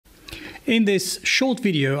In this short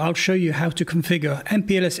video, I'll show you how to configure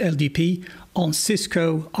MPLS LDP on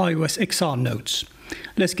Cisco iOS XR nodes.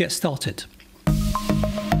 Let's get started.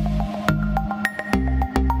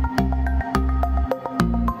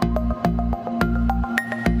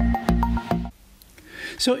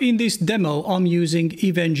 So in this demo, I'm using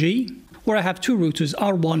EVE-NG, where I have two routers,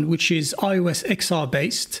 R1, which is iOS XR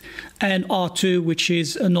based, and R2, which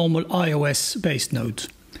is a normal iOS based node.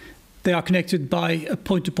 They are connected by a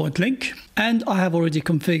point-to-point link, and I have already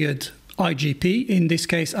configured IGP. In this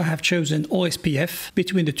case, I have chosen OSPF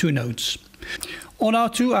between the two nodes. On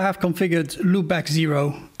R2, I have configured loopback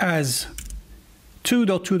 0 as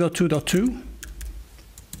 2.2.2.2.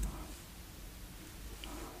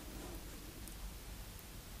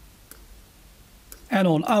 And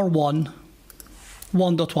on R1,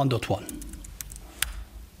 1.1.1.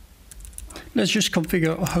 Let's just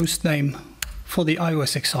configure a host name for the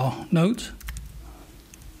iOS XR node.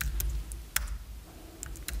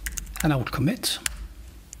 And I would commit.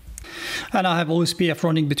 And I have OSPF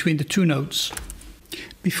running between the two nodes.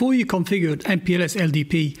 Before you configure MPLS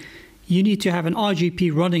LDP, you need to have an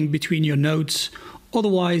IGP running between your nodes,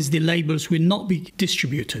 otherwise the labels will not be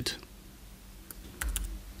distributed.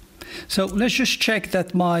 So let's just check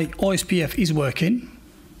that my OSPF is working.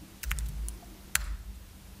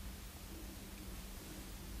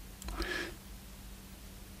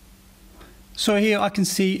 So here I can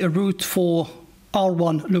see a route for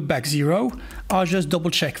R1 loopback 0. I'll just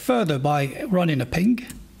double check further by running a ping.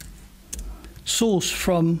 Source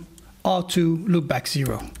from R2 loopback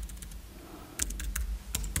 0.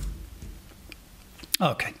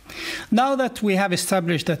 Okay, now that we have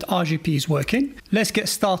established that RGP is working, let's get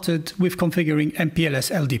started with configuring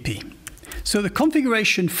MPLS LDP. So the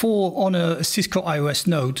configuration on a Cisco iOS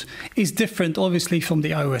node is different obviously from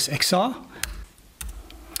the iOS XR.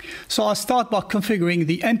 So I'll start by configuring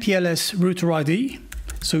the MPLS router ID.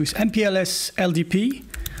 So it's MPLS LDP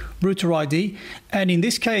router ID, and in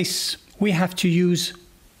this case we have to use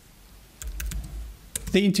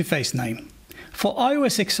the interface name. For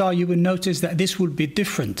iOS XR, you will notice that this will be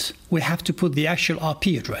different. We have to put the actual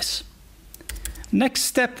IP address. Next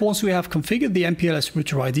step, once we have configured the MPLS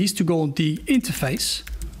router ID, is to go on the interface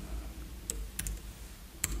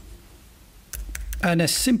and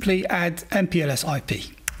simply add MPLS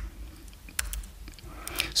IP.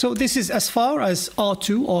 So this is as far as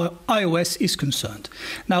R2 or iOS is concerned.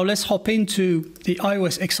 Now let's hop into the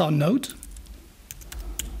iOS XR node,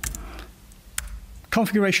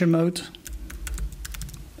 configuration mode,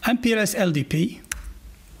 MPLS LDP,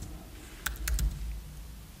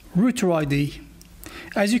 router ID.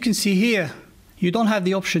 As you can see here, you don't have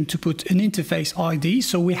the option to put an interface ID,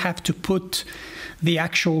 so we have to put the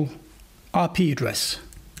actual IP address.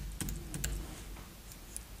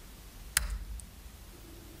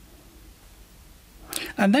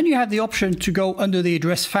 And then you have the option to go under the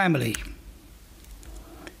address family.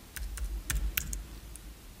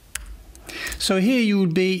 So here you will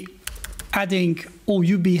be adding, or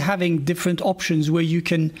you'll be having different options where you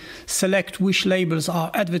can select which labels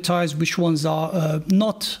are advertised, which ones are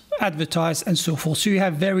not advertised, and so forth. So you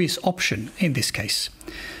have various options in this case.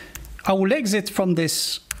 I will exit from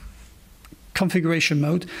this configuration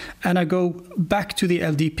mode and I go back to the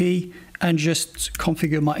LDP and just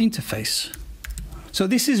configure my interface. So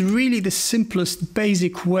this is really the simplest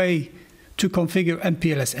basic way to configure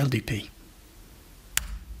MPLS LDP.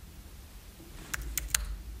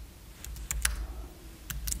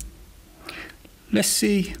 Let's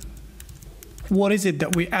see what is it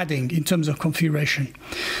that we're adding in terms of configuration.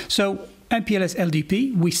 So MPLS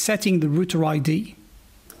LDP, we're setting the router ID,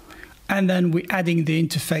 and then we're adding the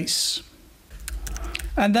interface.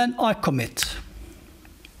 And then I commit.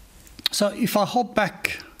 So if I hop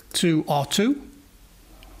back to R2,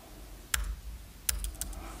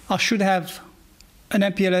 I should have an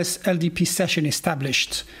MPLS LDP session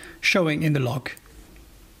established showing in the log.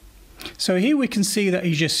 So here we can see that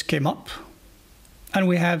it just came up, and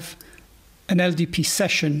we have an LDP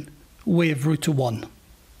session with router 1.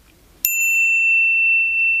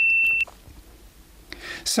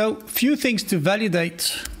 So few things to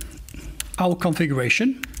validate our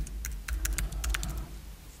configuration.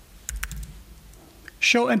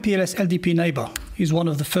 Show MPLS LDP neighbor is one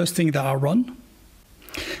of the first things that I run.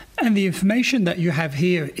 And the information that you have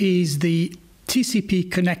here is the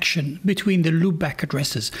TCP connection between the loopback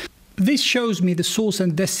addresses. This shows me the source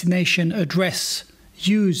and destination address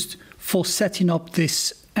used for setting up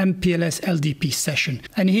this MPLS LDP session.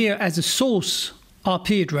 And here as a source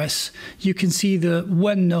IP address, you can see the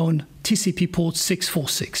well-known TCP port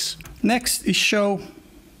 646. Next is show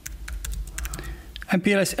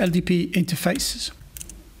MPLS LDP interfaces.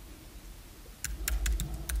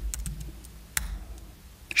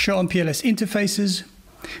 Show MPLS interfaces.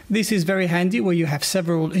 This is very handy where you have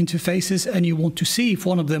several interfaces and you want to see if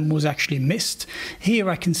one of them was actually missed. Here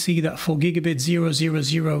I can see that for gigabit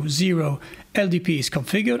 0000 LDP is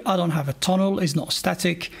configured. I don't have a tunnel, it's not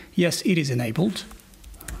static. Yes, it is enabled.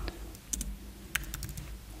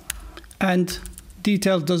 And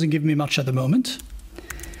details doesn't give me much at the moment.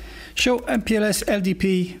 Show MPLS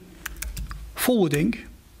LDP forwarding.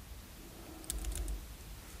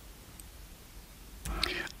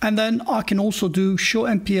 And then I can also do show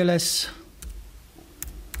MPLS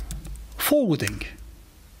forwarding.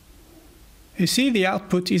 You see the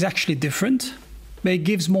output is actually different, but it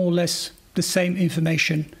gives more or less the same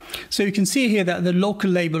information. So you can see here that the local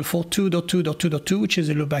label for 2.2.2.2, which is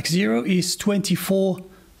a loopback 0, is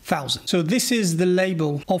 24,000. So this is the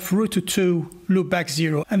label of router 2 loopback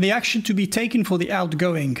 0. And the action to be taken for the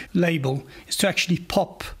outgoing label is to actually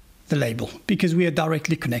pop the label because we are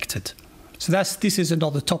directly connected. So this is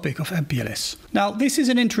another topic of MPLS. Now, this is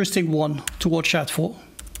an interesting one to watch out for.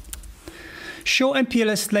 Show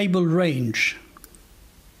MPLS label range.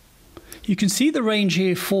 You can see the range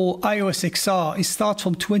here for iOS XR. It starts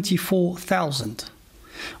from 24,000.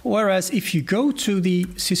 Whereas if you go to the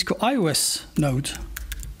Cisco iOS node,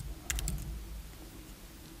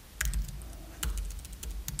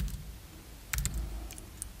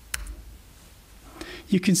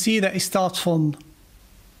 you can see that it starts from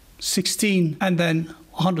 16 and then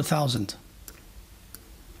 100,000.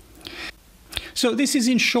 So this is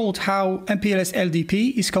in short how MPLS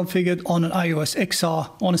LDP is configured on an iOS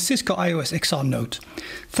XR, on a Cisco iOS XR node.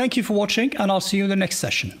 Thank you for watching and I'll see you in the next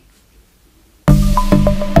session.